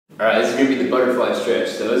Alright, this is going to be the butterfly stretch.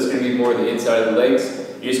 So this is going to be more the inside of the legs.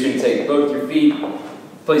 You're just going to take both your feet,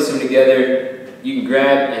 place them together. You can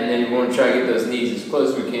grab, and then you want to try to get those knees as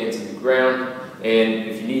close as we can to the ground. And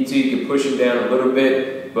if you need to, you can push them down a little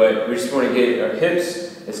bit, but we just want to get our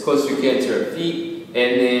hips as close as we can to our feet, and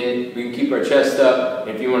then we can keep our chest up.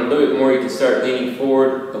 And if you want a little bit more, you can start leaning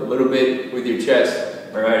forward a little bit with your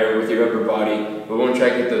chest, alright, or with your upper body. We want to try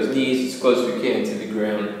to get those knees as close as we can to the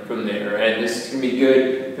ground from there, alright? This is going to be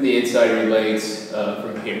good for the inside of your legs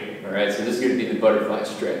from here, alright? So this is going to be the butterfly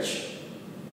stretch.